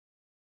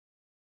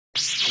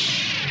G'day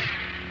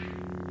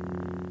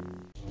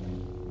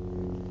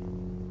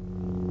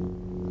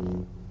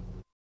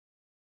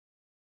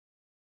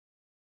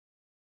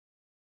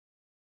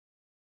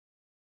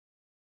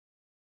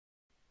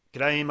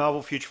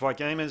Marvel Future Fight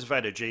Gamers,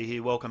 VaderG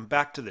here, welcome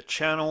back to the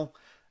channel.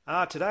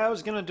 Today I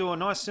was going to do a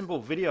nice simple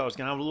video. I was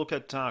going to have a look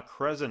at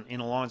Crescent in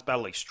Alliance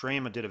Battle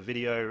Extreme. I did a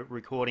video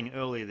recording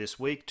earlier this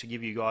week to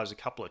give you guys a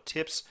couple of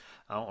tips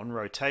on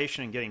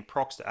rotation and getting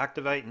procs to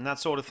activate and that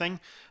sort of thing.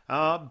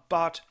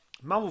 But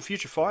Marvel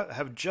Future Fight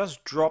have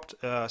just dropped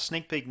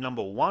sneak peek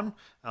number 1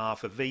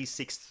 for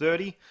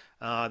V630.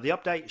 The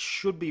update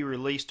should be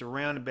released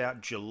around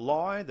about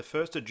July, the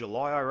 1st of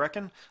July I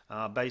reckon,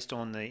 based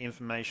on the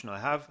information I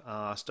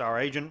have, Star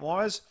Agent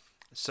wise.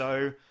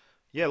 So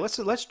yeah,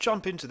 let's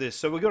jump into this.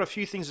 So we've got a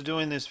few things to do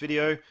in this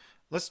video.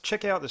 Let's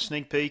check out the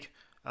sneak peek.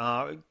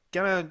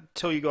 Gonna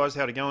tell you guys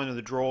how to go into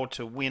the draw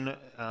to win,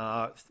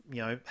 have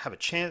a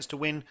chance to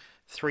win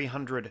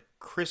 300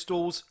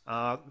 crystals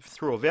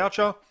through a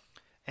voucher.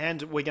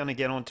 And we're going to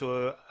get onto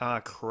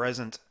a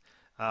Crescent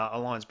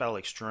Alliance Battle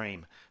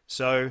Extreme.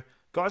 So,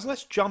 guys,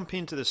 let's jump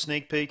into the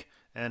sneak peek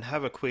and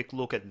have a quick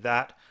look at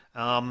that.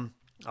 I'll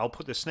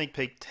put the sneak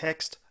peek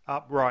text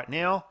up right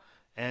now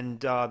and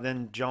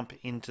then jump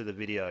into the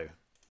video.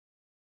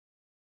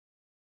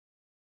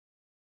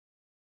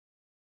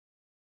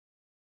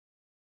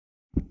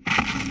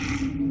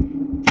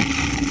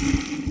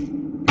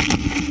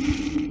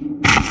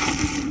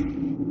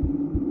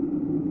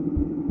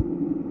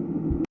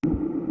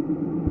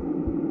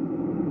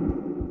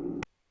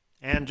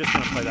 And just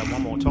going to play that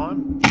one more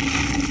time.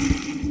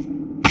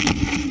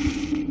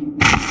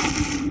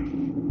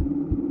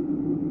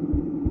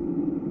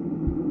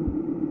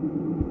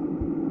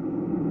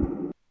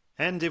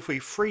 And if we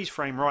freeze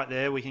frame right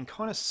there, we can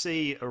kind of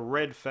see a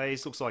red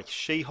face, looks like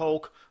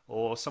She-Hulk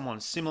or someone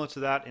similar to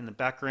that in the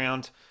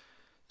background.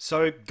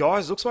 So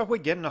guys, looks like we're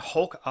getting a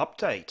Hulk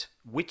update,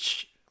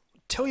 which,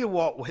 tell you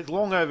what, we're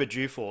long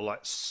overdue for, like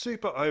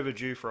super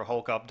overdue for a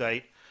Hulk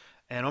update.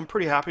 And I'm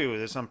pretty happy with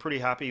this. I'm pretty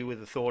happy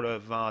with the thought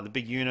of the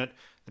big unit,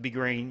 the big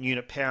green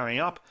unit powering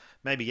up,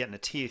 maybe getting a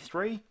tier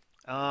 3.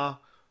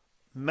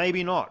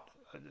 Maybe not.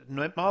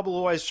 Netmarble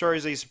always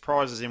throws these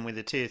surprises in with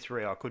a tier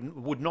 3. I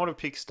would not have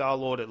picked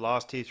Star-Lord at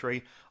last tier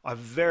 3. I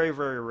very,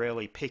 very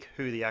rarely pick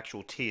who the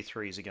actual tier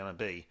 3s are going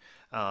to be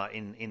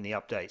in the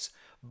updates.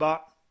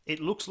 But it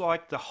looks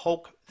like the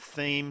Hulk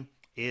theme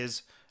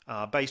is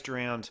based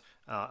around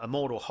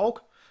Immortal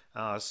Hulk.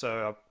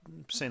 So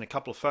I've seen a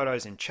couple of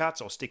photos in chats.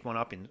 I'll stick one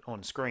up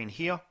on screen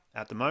here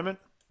at the moment.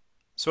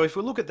 So if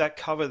we look at that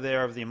cover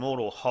there of the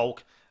Immortal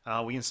Hulk,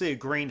 we can see a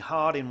green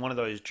heart in one of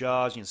those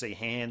jars. You can see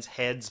hands,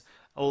 heads,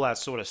 all that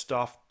sort of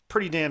stuff.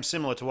 Pretty damn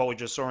similar to what we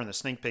just saw in the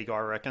sneak peek, I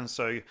reckon.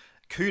 So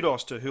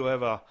kudos to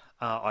whoever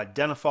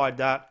identified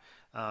that.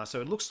 So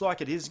it looks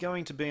like it is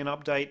going to be an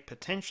update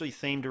potentially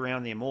themed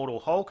around the Immortal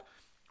Hulk,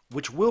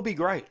 which will be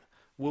great.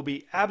 Will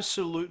be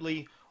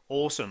absolutely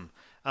awesome.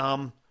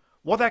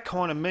 What that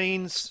kind of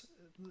means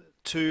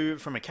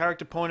from a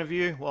character point of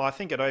view, well, I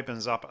think it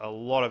opens up a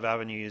lot of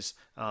avenues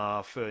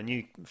for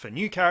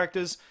new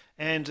characters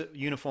and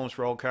uniforms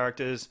for old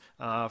characters.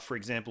 For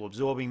example,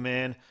 Absorbing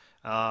Man,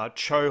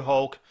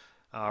 Cho-Hulk,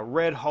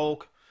 Red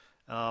Hulk,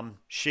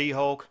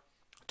 She-Hulk,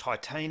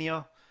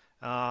 Titania.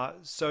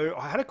 So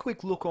I had a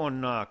quick look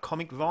on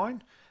Comic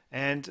Vine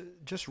and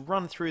just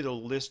run through the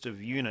list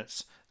of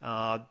units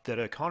that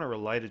are kind of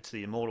related to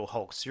the Immortal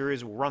Hulk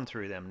series. We'll run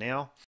through them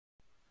now.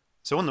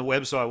 So on the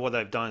website, what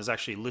they've done is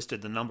actually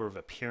listed the number of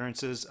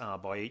appearances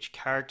by each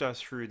character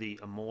through the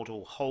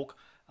Immortal Hulk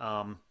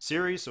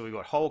series. So we've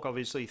got Hulk,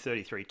 obviously,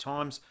 33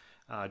 times.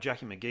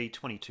 Jackie McGee,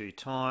 22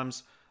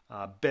 times.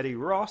 Betty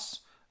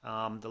Ross,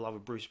 the love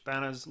of Bruce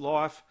Banner's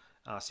life,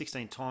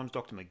 16 times.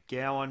 Dr.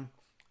 McGowan,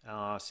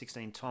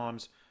 16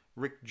 times.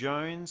 Rick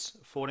Jones,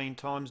 14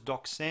 times.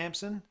 Doc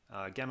Samson,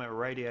 Gamma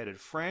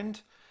Irradiated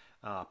Friend.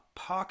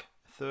 Puck,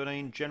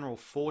 13. General,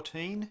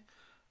 14.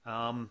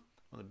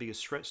 One of the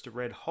biggest threats to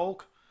Red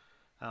Hulk.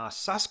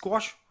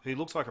 Sasquatch, who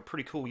looks like a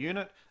pretty cool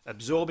unit.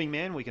 Absorbing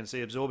Man, we can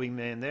see Absorbing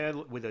Man there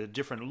with a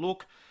different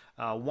look.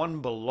 One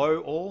below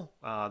all,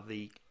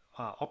 the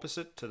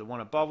opposite to the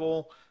one above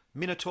all.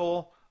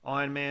 Minotaur,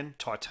 Iron Man,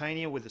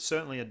 Titania with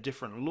certainly a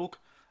different look.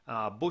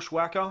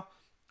 Bushwhacker,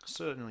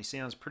 certainly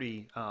sounds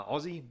pretty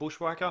Aussie.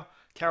 Bushwhacker.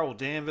 Carol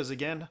Danvers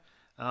again.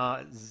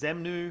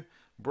 Zemnu,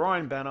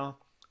 Brian Banner,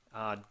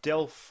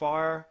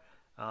 Delphire,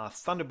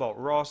 Thunderbolt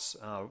Ross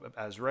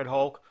as Red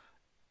Hulk.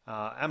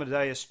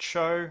 Amadeus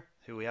Cho,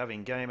 who we have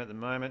in game at the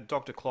moment.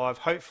 Dr. Clive,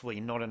 hopefully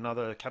not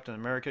another Captain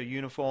America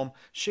uniform.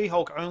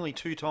 She-Hulk only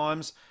 2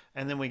 times.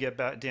 And then we get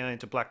back down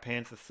into Black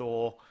Panther,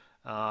 Thor,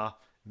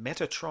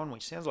 Metatron,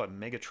 which sounds like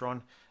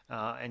Megatron,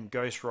 and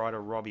Ghost Rider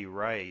Robbie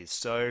Reyes.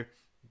 So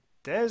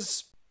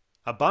there's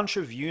a bunch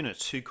of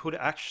units who could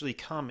actually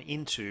come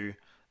into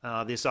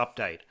this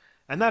update.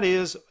 And that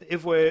is,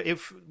 if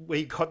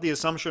we got the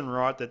assumption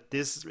right that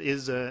this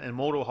is an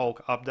Immortal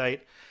Hulk update.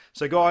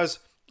 So guys,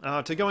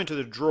 to go into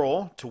the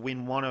draw to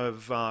win one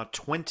of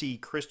 20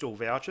 crystal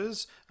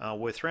vouchers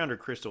worth 300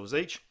 crystals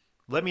each,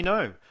 Let me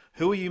know.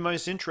 Who are you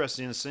most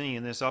interested in seeing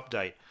in this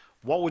update?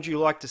 What would you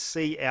like to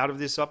see out of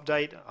this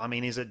update? I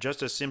mean, is it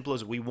just as simple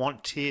as we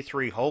want Tier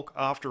 3 Hulk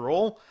after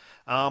all?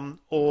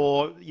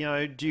 Or, you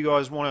know, do you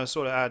guys want to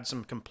sort of add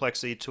some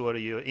complexity to it? Are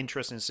you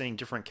interested in seeing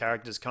different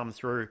characters come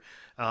through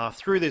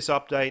this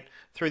update,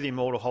 through the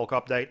Immortal Hulk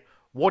update?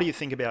 What do you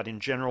think about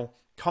in general?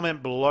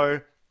 Comment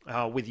below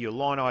with your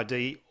line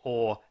ID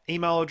or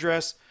email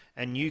address,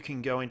 and you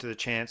can go into the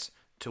chance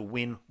to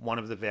win one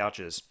of the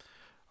vouchers.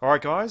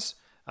 Alright guys,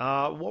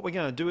 what we're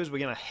going to do is we're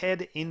going to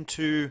head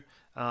into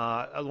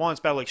Alliance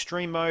Battle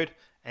Extreme mode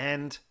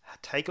and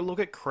take a look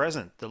at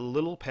Crescent, the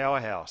little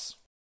powerhouse.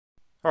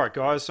 Alright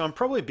guys, so I'm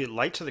probably a bit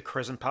late to the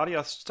Crescent party.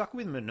 I stuck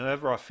with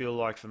Minerva, I feel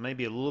like, for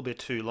maybe a little bit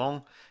too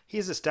long.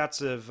 Here's the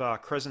stats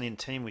of Crescent in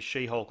team with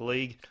She-Hulk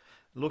League.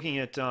 Looking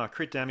at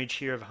crit damage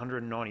here of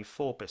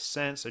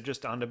 194%, so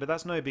just under, but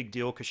that's no big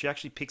deal because she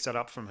actually picks that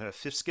up from her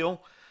 5th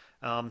skill.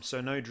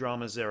 So no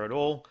dramas there at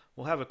all.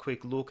 We'll have a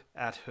quick look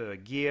at her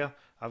gear.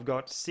 I've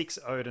got 6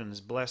 Odin's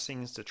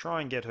Blessings to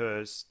try and get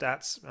her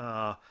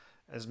stats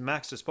as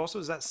maxed as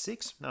possible. Is that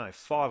 6? No,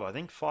 5 I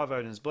think. 5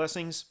 Odin's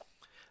Blessings.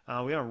 We're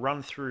going to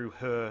run through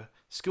her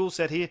skill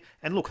set here.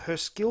 And look, her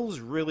skills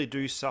really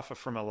do suffer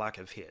from a lack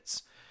of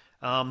hits.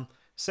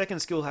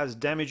 Second skill has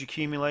damage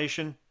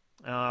accumulation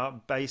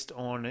based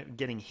on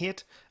getting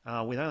hit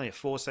with only a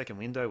 4-second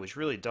window, which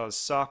really does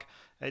suck.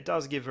 It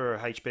does give her a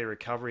HP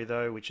recovery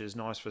though, which is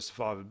nice for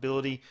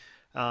survivability.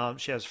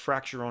 She has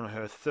fracture on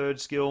her 3rd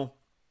skill.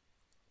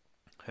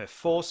 Her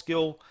 4th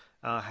skill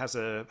has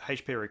a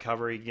HP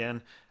recovery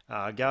again.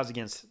 Guards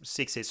against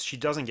 6 hits. She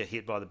doesn't get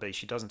hit by the beast.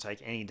 She doesn't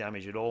take any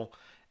damage at all.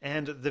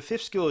 And the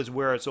 5th skill is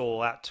where it's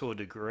all at to a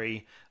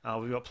degree.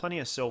 We've got plenty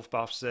of self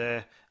buffs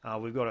there.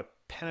 We've got a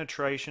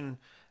penetration.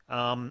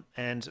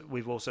 And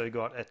we've also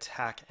got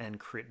attack and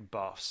crit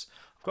buffs.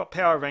 I've got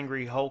Power of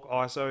Angry Hulk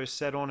ISO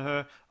set on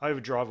her.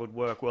 Overdrive would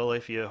work well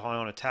if you're high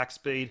on attack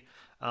speed,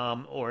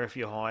 or if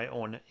you're high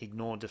on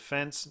ignore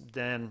defense,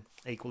 then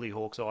equally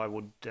Hawk's Eye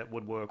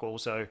would work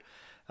also.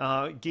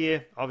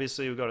 Gear,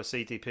 obviously we've got a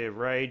CTP of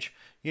Rage.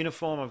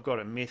 Uniform, I've got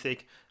a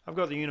Mythic. I've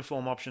got the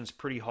uniform options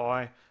pretty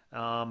high.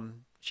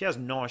 She has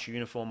nice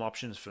uniform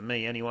options for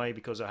me anyway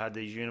because I had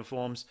these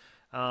uniforms.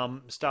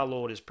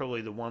 Star-Lord is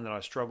probably the one that I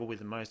struggle with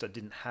the most. I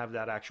didn't have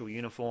that actual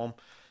uniform.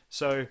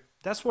 So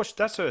that's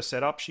her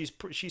setup.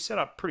 She's set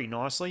up pretty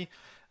nicely.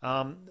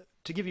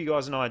 To give you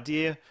guys an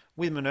idea,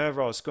 with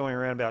Minerva I was scoring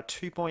around about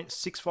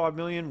 2.65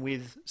 million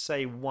with,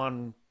 say,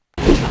 1.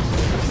 Alright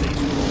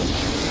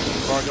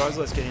guys,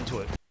 let's get into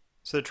it.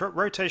 So the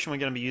rotation we're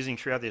going to be using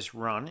throughout this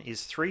run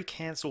is 3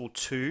 cancel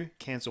 2,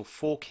 cancel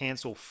 4,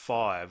 cancel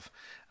 5.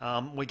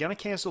 We're going to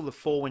cancel the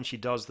 4 when she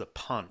does the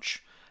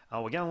punch.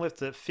 We're going to let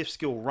the 5th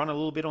skill run a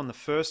little bit on the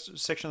first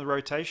section of the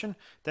rotation.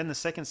 Then the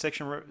second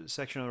section of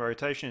the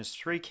rotation is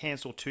 3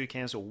 cancel 2,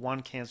 cancel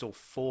 1, cancel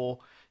 4,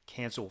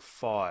 cancel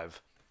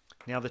 5.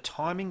 Now the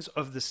timings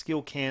of the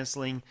skill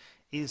cancelling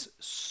is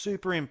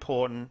super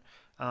important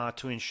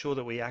to ensure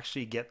that we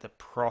actually get the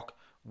proc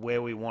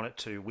where we want it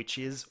to, which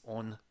is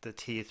on the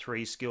tier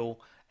 3 skill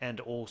and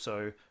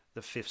also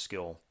the 5th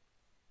skill.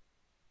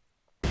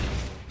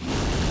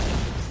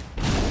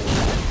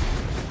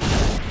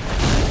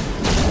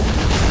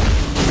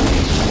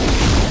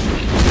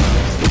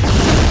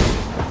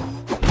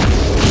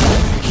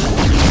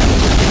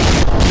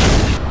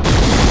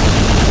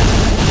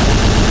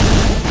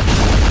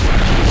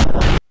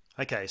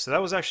 Okay, so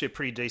that was actually a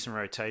pretty decent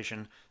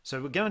rotation.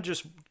 So we're going to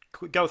just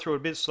go through it a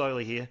bit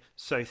slowly here.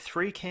 So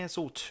 3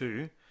 cancel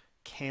 2,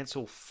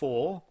 cancel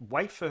 4,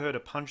 wait for her to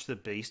punch the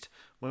beast.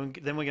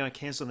 Then we're going to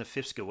cancel on the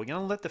 5th skill. We're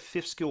going to let the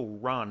 5th skill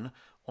run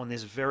on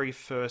this very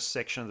first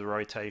section of the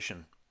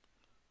rotation.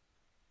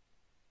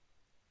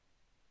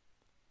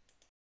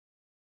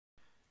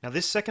 Now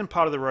this second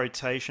part of the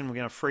rotation, we're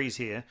going to freeze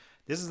here.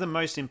 This is the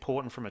most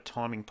important from a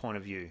timing point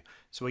of view.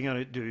 So we're going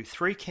to do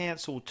 3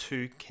 cancel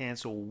 2,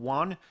 cancel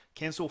 1,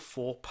 cancel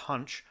 4,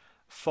 punch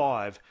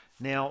 5.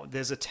 Now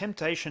there's a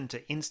temptation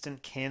to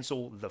instant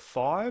cancel the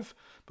 5,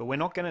 but we're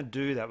not going to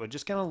do that. We're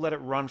just going to let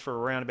it run for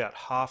around about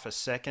half a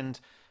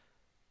second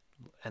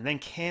and then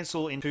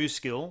cancel in 2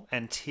 skill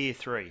and tier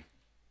 3.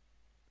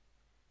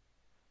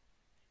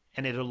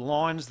 And it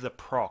aligns the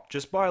proc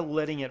just by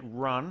letting it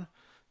run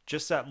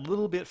just that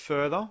little bit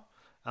further,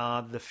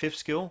 the 5th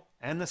skill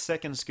and the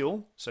 2nd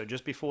skill, so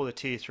just before the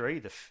tier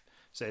 3,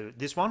 so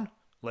this one,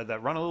 let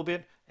that run a little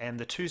bit, and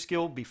the 2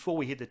 skill before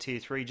we hit the tier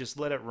 3, just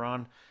let it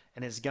run,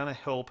 and it's going to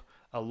help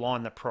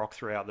align the proc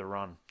throughout the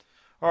run.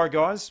 Alright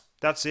guys,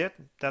 that's it.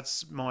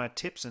 That's my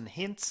tips and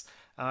hints.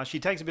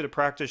 She takes a bit of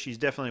practice. She's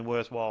definitely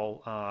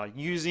worthwhile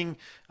using.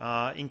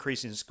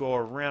 Increase in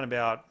score around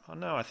about, I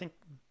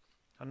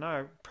don't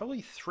know,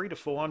 probably 300,000 to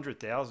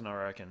 400,000, I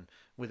reckon,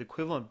 with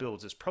equivalent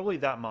builds. It's probably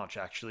that much,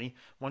 actually,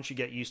 once you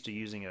get used to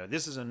using her.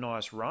 This is a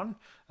nice run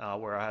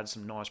where I had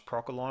some nice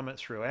proc alignment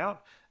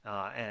throughout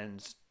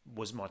and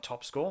was my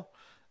top score.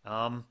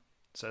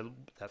 So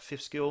that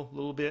 5th skill, a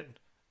little bit,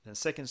 then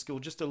 2nd skill,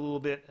 just a little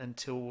bit,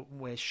 until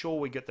we're sure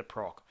we get the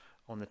proc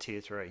on the tier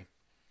 3.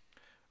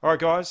 Alright,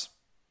 guys.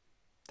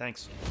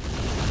 Thanks.